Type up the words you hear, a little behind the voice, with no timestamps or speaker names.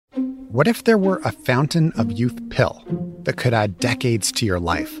What if there were a fountain of youth pill that could add decades to your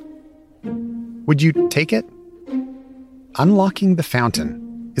life? Would you take it? Unlocking the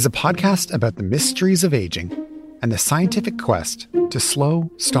Fountain is a podcast about the mysteries of aging and the scientific quest to slow,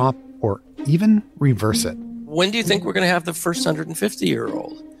 stop, or even reverse it. When do you think we're going to have the first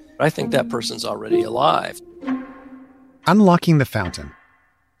 150-year-old? I think that person's already alive. Unlocking the Fountain.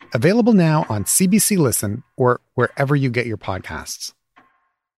 Available now on CBC Listen or wherever you get your podcasts.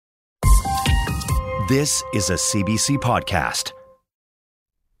 This is a CBC podcast.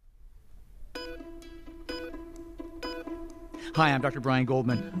 Hi, I'm Dr. Brian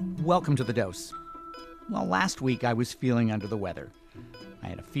Goldman. Welcome to The Dose. Well, last week I was feeling under the weather. I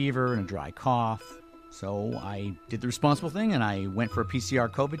had a fever and a dry cough, so I did the responsible thing and I went for a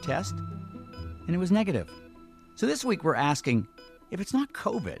PCR COVID test, and it was negative. So this week we're asking, if it's not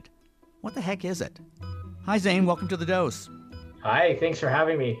COVID, what the heck is it? Hi, Zane. Welcome to The Dose. Hi, thanks for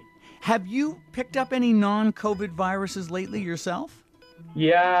having me. Have you picked up any non-COVID viruses lately yourself?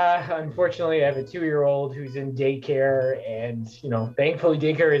 Yeah, unfortunately, I have a 2-year-old who's in daycare, and, thankfully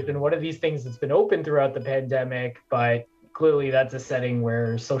daycare has been one of these things that's been open throughout the pandemic, but clearly that's a setting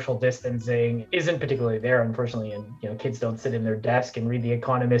where social distancing isn't particularly there, unfortunately, and, kids don't sit in their desk and read The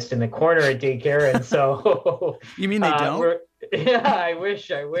Economist in the corner at daycare, and so... You mean they don't? Yeah, I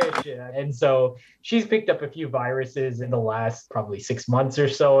wish. Yeah. And so she's picked up a few viruses in the last probably 6 months or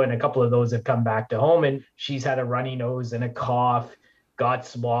so, and a couple of those have come back to home, and she's had a runny nose and a cough, got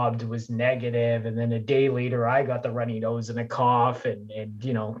swabbed, was negative, and then a day later I got the runny nose and a cough, and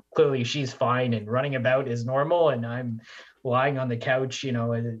clearly she's fine and running about is normal, and I'm lying on the couch,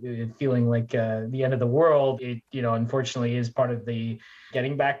 feeling like the end of the world. It, unfortunately is part of the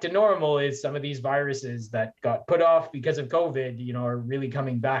getting back to normal is some of these viruses that got put off because of COVID, are really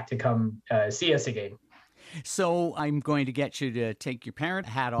coming back to come see us again. So I'm going to get you to take your parent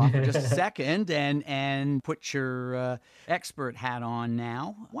hat off for just a second and put your expert hat on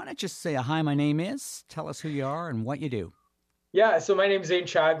now. Why not just say, hi, my name is, tell us who you are and what you do. Yeah, so my name is Zane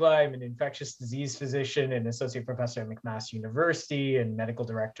Chagla. I'm an infectious disease physician and associate professor at McMaster University and medical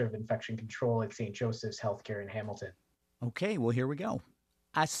director of infection control at St. Joseph's Healthcare in Hamilton. Okay, well, here we go.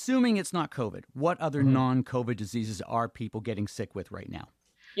 Assuming it's not COVID, what other non-COVID diseases are people getting sick with right now?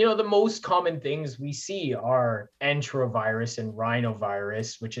 The most common things we see are enterovirus and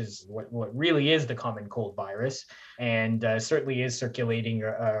rhinovirus, which is what really is the common cold virus, and certainly is circulating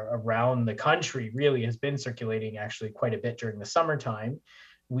around the country, really has been circulating actually quite a bit during the summertime.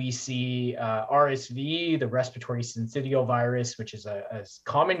 We see RSV, the respiratory syncytial virus, which is a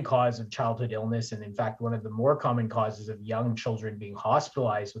common cause of childhood illness, and in fact, one of the more common causes of young children being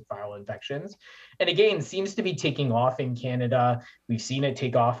hospitalized with viral infections. And again, seems to be taking off in Canada. We've seen it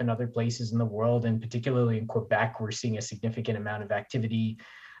take off in other places in the world, and particularly in Quebec, we're seeing a significant amount of activity.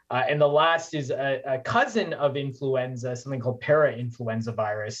 And the last is a cousin of influenza, something called parainfluenza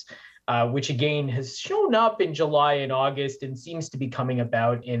virus, which again has shown up in July and August and seems to be coming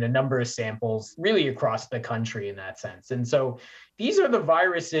about in a number of samples really across the country in that sense. And so these are the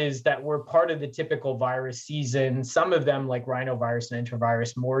viruses that were part of the typical virus season. Some of them, like rhinovirus and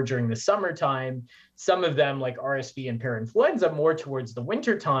enterovirus, more during the summertime. Some of them, like RSV and parainfluenza, more towards the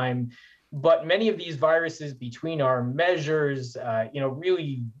wintertime. But many of these viruses between our measures,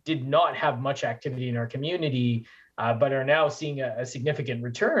 really did not have much activity in our community, but are now seeing a significant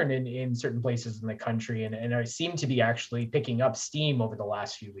return in certain places in the country and seem to be actually picking up steam over the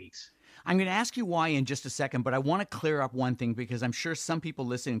last few weeks. I'm going to ask you why in just a second, but I want to clear up one thing because I'm sure some people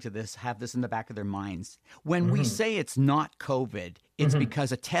listening to this have this in the back of their minds. When we say it's not COVID, it's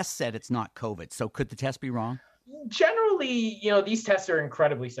because a test said it's not COVID. So could the test be wrong? Generally, these tests are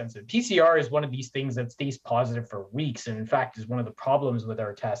incredibly sensitive. PCR is one of these things that stays positive for weeks. And in fact, is one of the problems with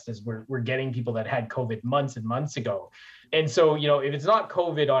our test is we're getting people that had COVID months and months ago. And so, if it's not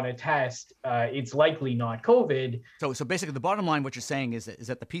COVID on a test, it's likely not COVID. So basically the bottom line, what you're saying is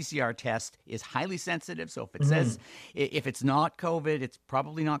that the PCR test is highly sensitive. So if it says, if it's not COVID, it's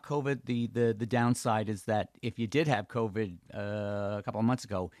probably not COVID. The downside is that if you did have COVID a couple of months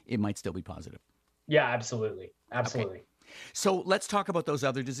ago, it might still be positive. Yeah, absolutely. Absolutely. Okay. So let's talk about those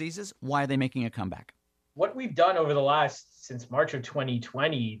other diseases. Why are they making a comeback? What we've done over the since March of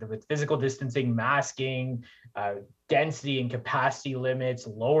 2020, with physical distancing, masking, density and capacity limits,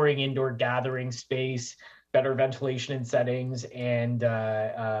 lowering indoor gathering space, better ventilation in settings, and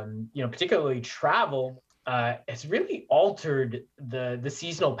particularly travel, has really altered the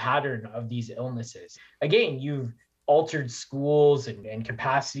seasonal pattern of these illnesses. Again, you've altered schools and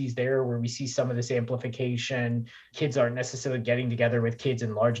capacities there where we see some of this amplification. Kids aren't necessarily getting together with kids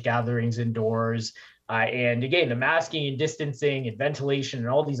in large gatherings indoors. And again, the masking and distancing and ventilation and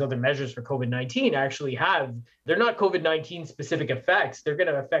all these other measures for COVID-19 actually they're not COVID-19 specific effects. They're going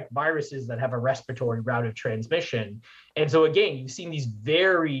to affect viruses that have a respiratory route of transmission. And so again, you've seen these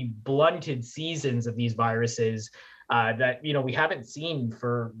very blunted seasons of these viruses that we haven't seen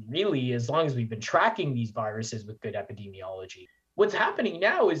for really as long as we've been tracking these viruses with good epidemiology. What's happening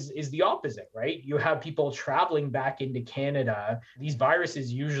now is the opposite, right? You have people traveling back into Canada. These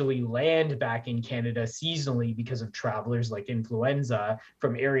viruses usually land back in Canada seasonally because of travelers like influenza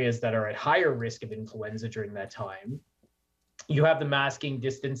from areas that are at higher risk of influenza during that time. You have the masking,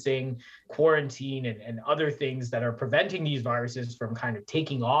 distancing, quarantine, and other things that are preventing these viruses from kind of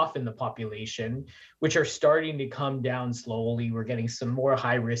taking off in the population, which are starting to come down slowly. We're getting some more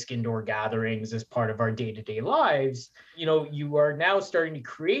high-risk indoor gatherings as part of our day-to-day lives. You are now starting to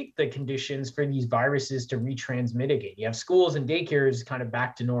create the conditions for these viruses to retransmit again. You have schools and daycares kind of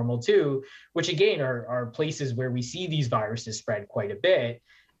back to normal too, which again are places where we see these viruses spread quite a bit.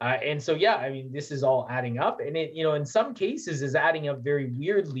 And so, this is all adding up, and it, in some cases is adding up very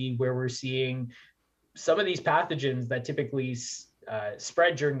weirdly, where we're seeing some of these pathogens that typically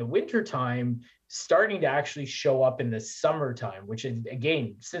spread during the winter time starting to actually show up in the summertime, which is,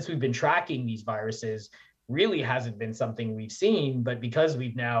 again, since we've been tracking these viruses, really hasn't been something we've seen. But because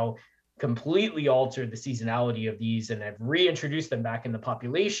we've now completely altered the seasonality of these and have reintroduced them back in the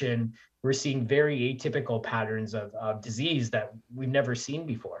population, we're seeing very atypical patterns of disease that we've never seen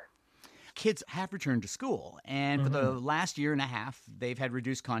before. Kids have returned to school, and for the last year and a half, they've had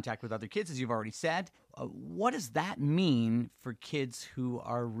reduced contact with other kids, as you've already said. What does that mean for kids who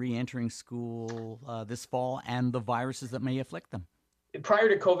are re-entering school this fall and the viruses that may afflict them? Prior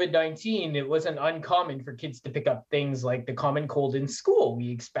to COVID-19, it wasn't uncommon for kids to pick up things like the common cold in school. We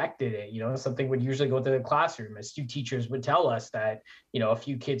expected it, something would usually go to the classroom. Astute teachers would tell us that, a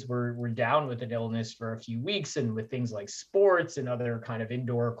few kids were down with an illness for a few weeks, and with things like sports and other kind of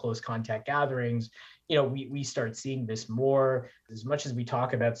indoor close contact gatherings, we start seeing this more. As much as we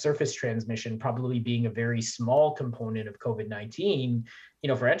talk about surface transmission probably being a very small component of COVID-19,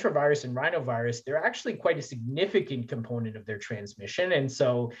 for enterovirus and rhinovirus, they're actually quite a significant component of their transmission. And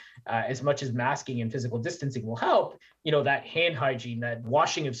so as much as masking and physical distancing will help, that hand hygiene, that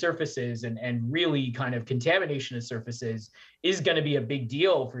washing of surfaces and really kind of contamination of surfaces is going to be a big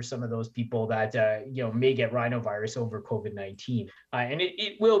deal for some of those people that, may get rhinovirus over COVID-19. And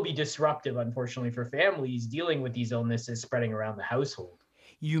it will be disruptive, unfortunately, for families dealing with these illnesses spreading around the household.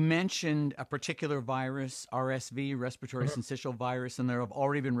 You mentioned a particular virus, RSV, respiratory syncytial virus, and there have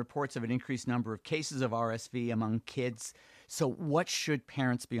already been reports of an increased number of cases of RSV among kids. So what should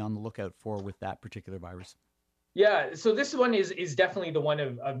parents be on the lookout for with that particular virus? Yeah, so this one is definitely the one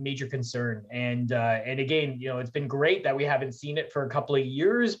of major concern. And again, it's been great that we haven't seen it for a couple of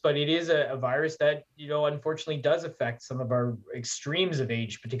years, but it is a virus that, unfortunately does affect some of our extremes of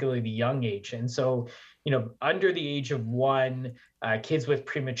age, particularly the young age. And so, under the age of 1, kids with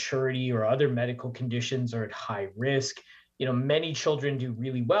prematurity or other medical conditions are at high risk. Many children do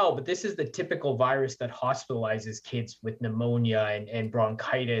really well, but this is the typical virus that hospitalizes kids with pneumonia and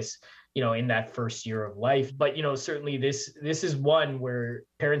bronchitis, in that first year of life. But, certainly this is one where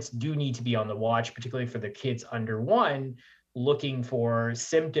parents do need to be on the watch, particularly for the kids under 1, looking for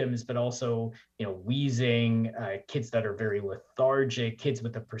symptoms, but also, wheezing, kids that are very lethargic, kids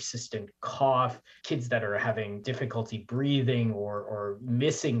with a persistent cough, kids that are having difficulty breathing or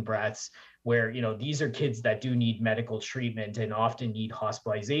missing breaths, where, these are kids that do need medical treatment and often need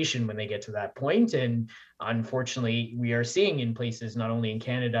hospitalization when they get to that point. And unfortunately, we are seeing in places, not only in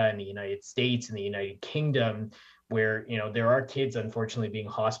Canada and the United States and the United Kingdom, where, there are kids, unfortunately, being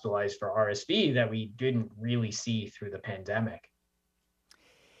hospitalized for RSV that we didn't really see through the pandemic.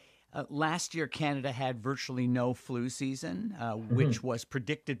 Last year, Canada had virtually no flu season, which was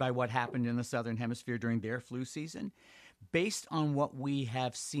predicted by what happened in the Southern Hemisphere during their flu season. Based on what we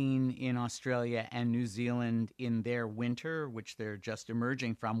have seen in Australia and New Zealand in their winter, which they're just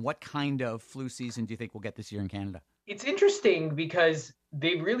emerging from, what kind of flu season do you think we'll get this year in Canada? It's interesting because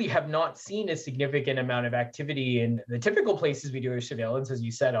they really have not seen a significant amount of activity in the typical places we do our surveillance, as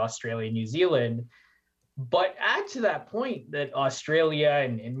you said, Australia, New Zealand. But add to that point that Australia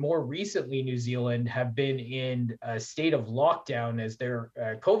and more recently New Zealand have been in a state of lockdown as their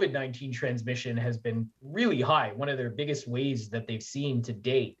COVID-19 transmission has been really high, one of their biggest waves that they've seen to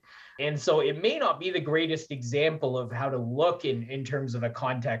date. And so it may not be the greatest example of how to look in terms of a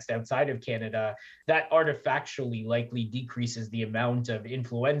context outside of Canada that artifactually likely decreases the amount of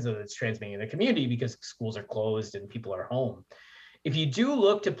influenza that's transmitting in the community because schools are closed and people are home. If you do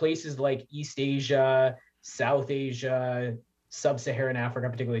look to places like East Asia, South Asia, sub-Saharan Africa,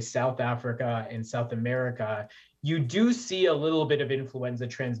 particularly South Africa and South America, you do see a little bit of influenza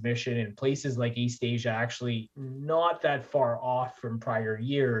transmission in places like East Asia, actually not that far off from prior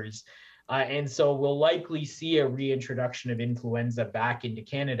years. And so we'll likely see a reintroduction of influenza back into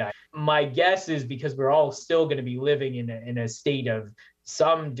Canada. My guess is because we're all still going to be living in a state of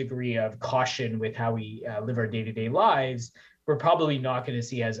some degree of caution with how we live our day-to-day lives, we're probably not going to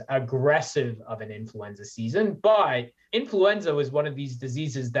see as aggressive of an influenza season. But influenza was one of these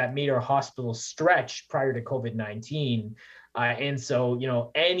diseases that made our hospitals stretch prior to COVID-19. And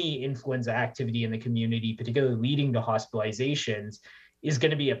so, any influenza activity in the community, particularly leading to hospitalizations, is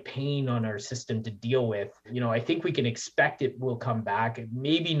going to be a pain on our system to deal with. I think we can expect it will come back,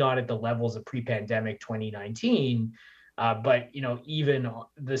 maybe not at the levels of pre-pandemic 2019, but even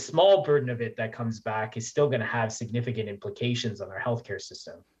the small burden of it that comes back is still going to have significant implications on our healthcare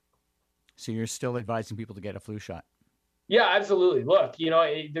system. So you're still advising people to get a flu shot? Yeah, absolutely. Look,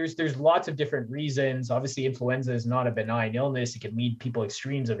 there's lots of different reasons. Obviously, influenza is not a benign illness. It can lead people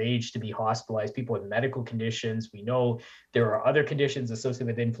extremes of age to be hospitalized, people with medical conditions. We know there are other conditions associated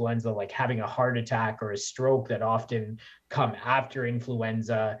with influenza, like having a heart attack or a stroke that often come after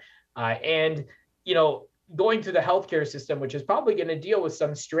influenza. And going through the healthcare system, which is probably going to deal with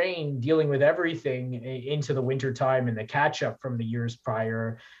some strain, dealing with everything into the winter time and the catch up from the years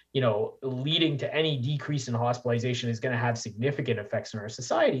prior, leading to any decrease in hospitalization is going to have significant effects on our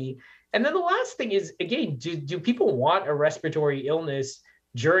society. And then the last thing is, again, do people want a respiratory illness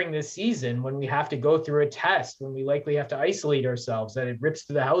during this season when we have to go through a test, when we likely have to isolate ourselves, that it rips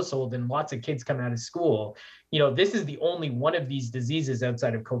through the household and lots of kids come out of school? This is the only one of these diseases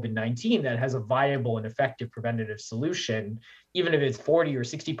outside of COVID-19 that has a viable and effective preventative solution, even if it's 40 or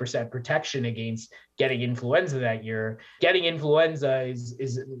 60% protection against getting influenza that year. Getting influenza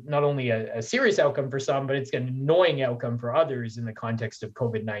is not only a serious outcome for some, but it's an annoying outcome for others in the context of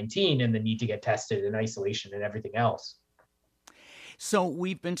COVID-19 and the need to get tested and isolation and everything else. So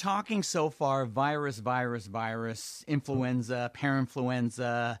we've been talking so far virus, influenza,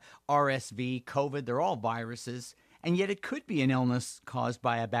 parainfluenza, RSV, COVID, they're all viruses, and yet it could be an illness caused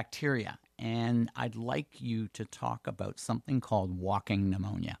by a bacteria. And I'd like you to talk about something called walking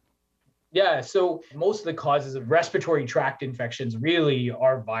pneumonia. Yeah, so most of the causes of respiratory tract infections really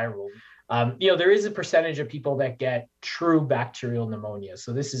are viral. There is a percentage of people that get true bacterial pneumonia.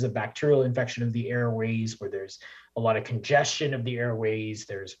 So this is a bacterial infection of the airways where there's a lot of congestion of the airways.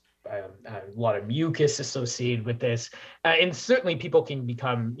 There's a lot of mucus associated with this. And certainly people can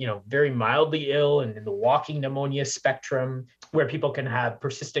become, very mildly ill and in the walking pneumonia spectrum, where people can have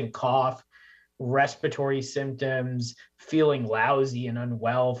persistent cough, respiratory symptoms, feeling lousy and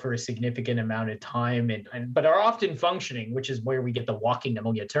unwell for a significant amount of time, but are often functioning, which is where we get the walking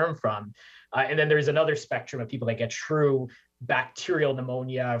pneumonia term from. And then there's another spectrum of people that get true bacterial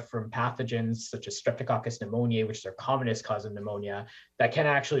pneumonia from pathogens such as Streptococcus pneumoniae, which is their commonest cause of pneumonia, that can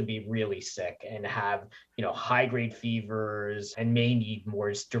actually be really sick and have, high-grade fevers and may need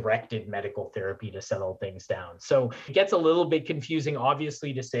more directed medical therapy to settle things down. So it gets a little bit confusing,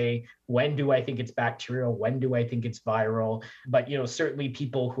 obviously, to say, when do I think it's bacterial? When do I think it's viral? But, certainly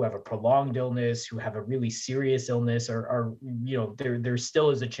people who have a prolonged illness, who have a really serious illness are there still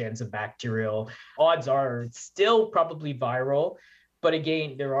is a chance of bacterial. Odds are it's still probably viral. But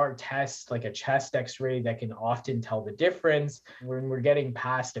again, there are tests like a chest x-ray that can often tell the difference. When we're getting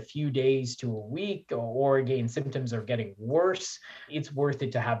past a few days to a week, or again, symptoms are getting worse, it's worth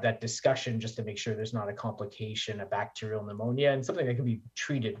it to have that discussion just to make sure there's not a complication, a bacterial pneumonia, and something that can be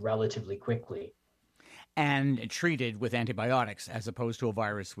treated relatively quickly. And treated with antibiotics as opposed to a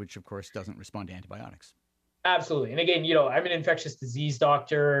virus, which of course doesn't respond to antibiotics. Absolutely. And again, I'm an infectious disease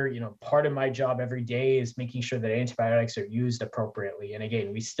doctor. Part of my job every day is making sure that antibiotics are used appropriately. And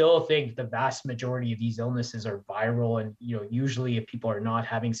again, we still think the vast majority of these illnesses are viral. And, usually if people are not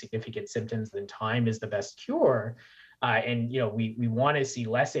having significant symptoms, then time is the best cure. We want to see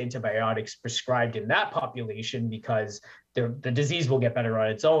less antibiotics prescribed in that population because the disease will get better on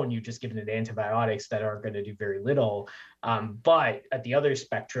its own. You've just given it antibiotics that are going to do very little. But at the other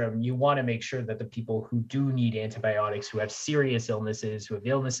spectrum, you want to make sure that the people who do need antibiotics, who have serious illnesses, who have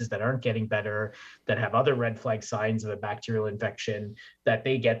illnesses that aren't getting better, that have other red flag signs of a bacterial infection, that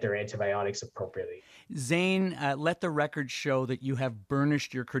they get their antibiotics appropriately. Zane, let the record show that you have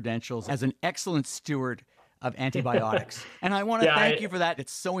burnished your credentials as an excellent steward of antibiotics. And I want to thank you for that.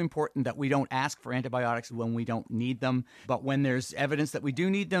 It's so important that we don't ask for antibiotics when we don't need them. But when there's evidence that we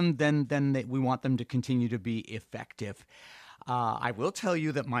do need them, then we want them to continue to be effective. I will tell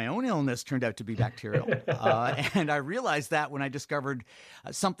you that my own illness turned out to be bacterial. And I realized that when I discovered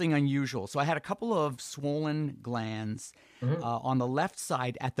something unusual. So I had a couple of swollen glands on the left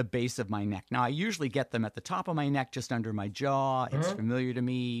side at the base of my neck. Now, I usually get them at the top of my neck, just under my jaw. It's familiar to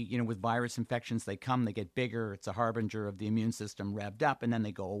me. You know, with virus infections, they come, they get bigger. It's a harbinger of the immune system revved up, and then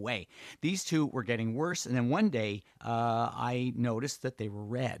they go away. These two were getting worse. And then one day, I noticed that they were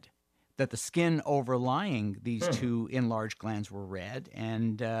red, that the skin overlying these two enlarged glands were red.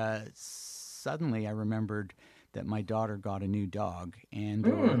 And suddenly I remembered that my daughter got a new dog. And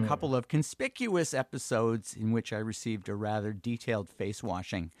there were a couple of conspicuous episodes in which I received a rather detailed face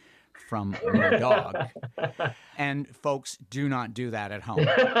washing from my dog. And folks, do not do that at home.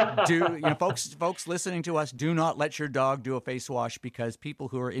 Folks listening to us, do not let your dog do a face wash, because people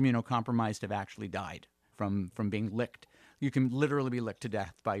who are immunocompromised have actually died from being licked. You can literally be licked to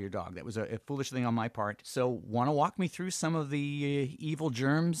death by your dog. That was a foolish thing on my part. So, want to walk me through some of the evil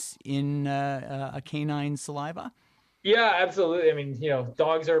germs in a canine saliva? Yeah, absolutely. I mean,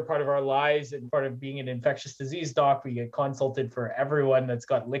 dogs are part of our lives, and part of being an infectious disease doc, we get consulted for everyone that's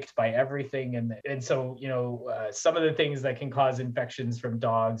got licked by everything. And so, some of the things that can cause infections from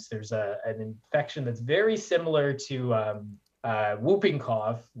dogs, there's an infection that's very similar to whooping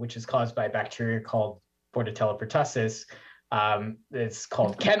cough, which is caused by a bacteria called Bordetella pertussis. It's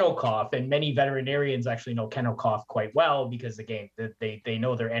called kennel cough, and many veterinarians actually know kennel cough quite well, because again, they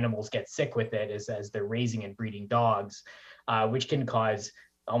know their animals get sick with it as they're raising and breeding dogs, which can cause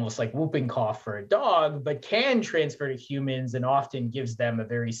almost like whooping cough for a dog, but can transfer to humans and often gives them a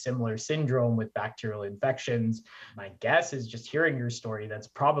very similar syndrome with bacterial infections. My guess is, just hearing your story, that's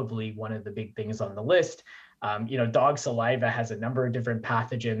probably one of the big things on the list. Dog saliva has a number of different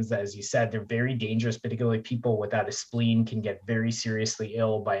pathogens. As you said, they're very dangerous. Particularly people without a spleen can get very seriously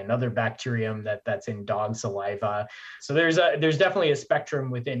ill by another bacterium that's in dog saliva. So there's definitely a spectrum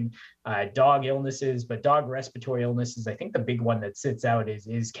within dog illnesses, but dog respiratory illnesses, I think the big one that sits out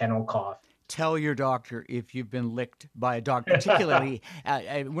is kennel cough. Tell your doctor if you've been licked by a dog, particularly.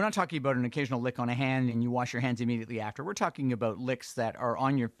 We're not talking about an occasional lick on a hand and you wash your hands immediately after. We're talking about licks that are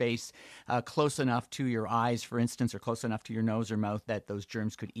on your face, close enough to your eyes, for instance, or close enough to your nose or mouth that those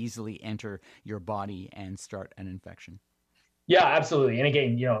germs could easily enter your body and start an infection. Yeah, absolutely. And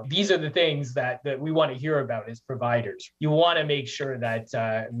again, these are the things that we want to hear about as providers. You want to make sure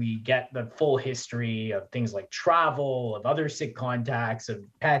that we get the full history of things like travel, of other sick contacts, of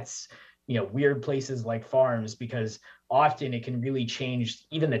pets, weird places like farms, because often it can really change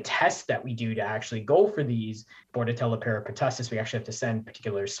even the tests that we do to actually go for these Bordetella pertussis. We actually have to send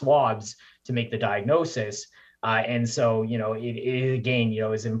particular swabs to make the diagnosis. And so, it again,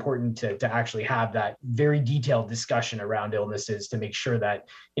 is important to actually have that very detailed discussion around illnesses to make sure that,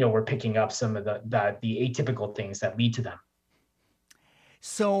 we're picking up some of the atypical things that lead to them.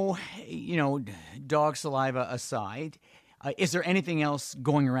 So, dog saliva aside, is there anything else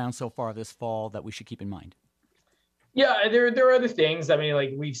going around so far this fall that we should keep in mind? Yeah, there are other things. I mean,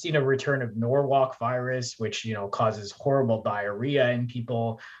 like we've seen a return of Norwalk virus, which, causes horrible diarrhea in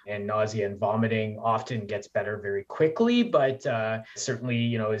people, and nausea and vomiting often gets better very quickly, but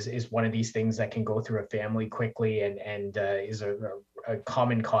certainly, is one of these things that can go through a family quickly and is a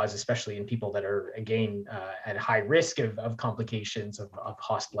common cause, especially in people that are, again, at high risk of complications of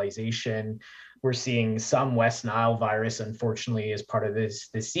hospitalization. We're seeing some West Nile virus, unfortunately, as part of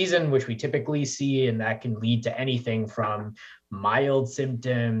this season, which we typically see, and that can lead to anything from mild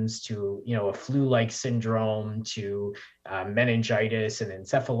symptoms to, a flu-like syndrome to meningitis and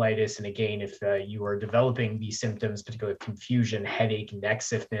encephalitis. And again, if you are developing these symptoms, particularly confusion, headache, neck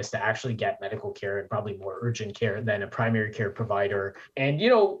stiffness, to actually get medical care, and probably more urgent care than a primary care provider. And,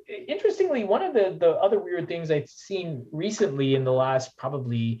 interestingly, one of the other weird things I've seen recently in the last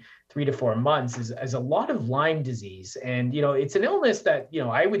probably 3 to 4 months is a lot of Lyme disease. And, it's an illness that,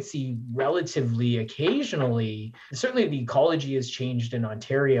 I would see relatively occasionally. Certainly the ecology has changed in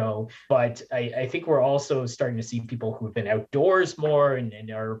Ontario, but I think we're also starting to see people who have been outdoors more,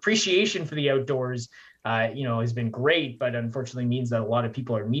 and our appreciation for the outdoors, has been great, but unfortunately means that a lot of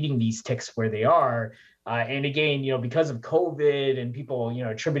people are meeting these ticks where they are. And again, because of COVID and people,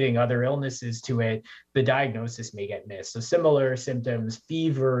 attributing other illnesses to it, the diagnosis may get missed. So similar symptoms,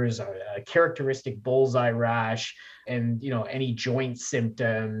 fevers, a characteristic bullseye rash, and, any joint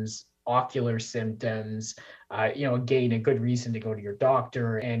symptoms, ocular symptoms, again, a good reason to go to your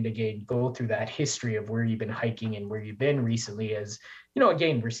doctor, and again, go through that history of where you've been hiking and where you've been recently, as,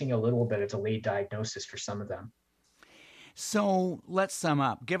 again, we're seeing a little bit of delayed diagnosis for some of them. So let's sum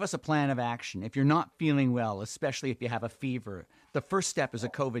up. Give us a plan of action. If you're not feeling well, especially if you have a fever, the first step is a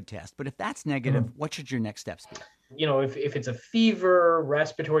COVID test. But if that's negative, what should your next steps be? If it's a fever,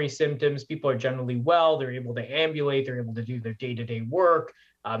 respiratory symptoms, people are generally well, they're able to ambulate, they're able to do their day-to-day work.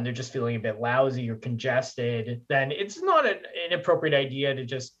 They're just feeling a bit lousy or congested, then it's not an inappropriate idea to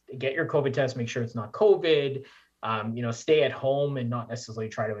just get your COVID test, make sure it's not COVID, stay at home and not necessarily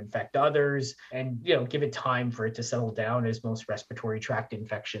try to infect others, and, give it time for it to settle down, as most respiratory tract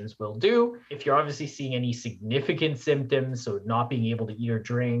infections will do. If you're obviously seeing any significant symptoms, so not being able to eat or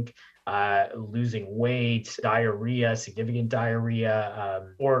drink, losing weight, diarrhea, significant diarrhea,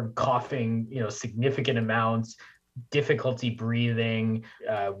 or coughing, significant amounts, difficulty breathing,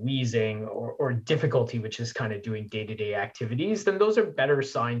 wheezing, or difficulty, which is kind of doing day-to-day activities, then those are better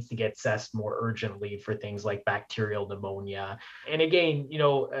signs to get assessed more urgently for things like bacterial pneumonia. And again,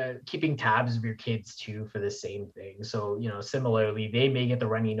 keeping tabs of your kids too for the same thing. So, similarly, they may get the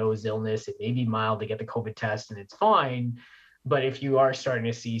runny nose illness. It may be mild to get the COVID test and it's fine. But if you are starting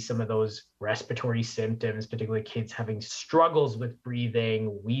to see some of those respiratory symptoms, particularly kids having struggles with breathing,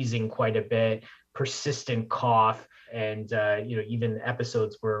 wheezing quite a bit, persistent cough, and even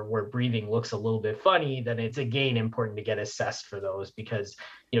episodes where breathing looks a little bit funny, then it's again important to get assessed for those, because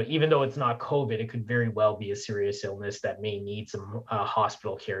even though it's not COVID, it could very well be a serious illness that may need some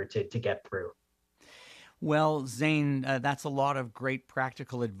hospital care to get through. Well, Zane, that's a lot of great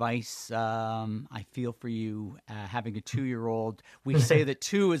practical advice. I feel for you having a 2-year-old. We say that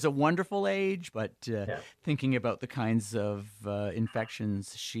 2 is a wonderful age, but thinking about the kinds of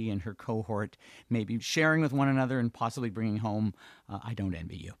infections she and her cohort may be sharing with one another and possibly bringing home, I don't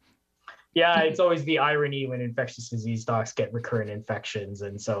envy you. Yeah, it's always the irony when infectious disease docs get recurrent infections.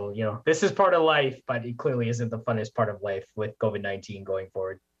 And so, this is part of life, but it clearly isn't the funnest part of life with COVID-19 going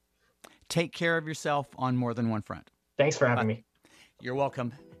forward. Take care of yourself on more than one front. Thanks for having me. You're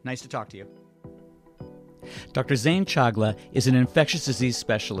welcome. Nice to talk to you. Dr. Zane Chagla is an infectious disease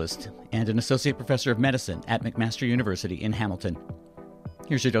specialist and an associate professor of medicine at McMaster University in Hamilton.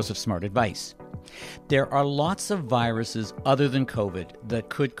 Here's your dose of smart advice. There are lots of viruses other than COVID that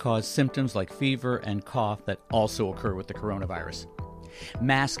could cause symptoms like fever and cough that also occur with the coronavirus.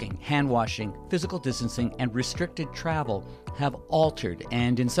 Masking, hand washing, physical distancing, and restricted travel have altered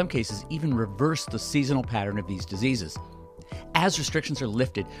and, in some cases, even reversed the seasonal pattern of these diseases. As restrictions are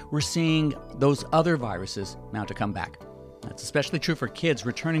lifted, we're seeing those other viruses mount a comeback. That's especially true for kids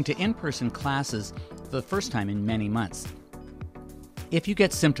returning to in-person classes for the first time in many months. If you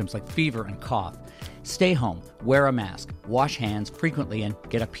get symptoms like fever and cough, stay home, wear a mask, wash hands frequently, and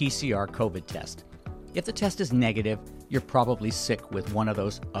get a PCR COVID test. If the test is negative, you're probably sick with one of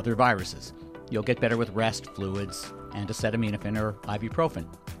those other viruses. You'll get better with rest, fluids, and acetaminophen or ibuprofen.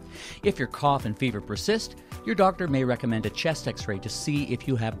 If your cough and fever persist, your doctor may recommend a chest x-ray to see if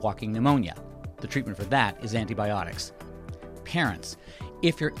you have walking pneumonia. The treatment for that is antibiotics. Parents,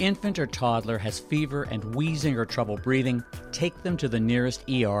 if your infant or toddler has fever and wheezing or trouble breathing, take them to the nearest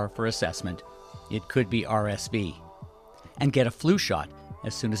ER for assessment. It could be RSV. And get a flu shot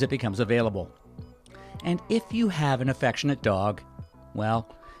as soon as it becomes available. And if you have an affectionate dog,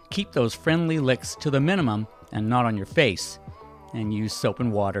 well, keep those friendly licks to the minimum and not on your face, and use soap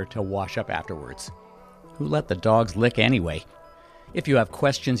and water to wash up afterwards. Who let the dogs lick anyway? If you have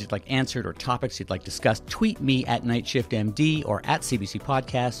questions you'd like answered or topics you'd like discussed, tweet me at NightShiftMD or at CBC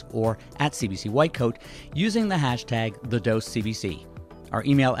Podcast or at CBC Whitecoat using the hashtag TheDoseCBC. Our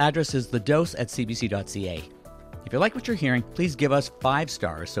email address is thedose@cbc.ca. If you like what you're hearing, please give us 5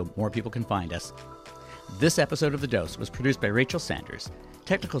 stars so more people can find us. This episode of The Dose was produced by Rachel Sanders.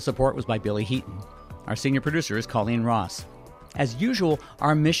 Technical support was by Billy Heaton. Our senior producer is Colleen Ross. As usual,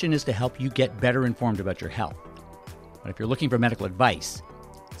 our mission is to help you get better informed about your health. But if you're looking for medical advice,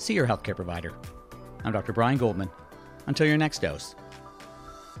 see your healthcare provider. I'm Dr. Brian Goldman. Until your next dose.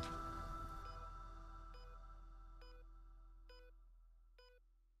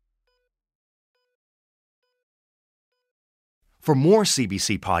 For more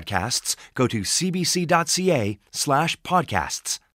CBC podcasts, go to cbc.ca/podcasts.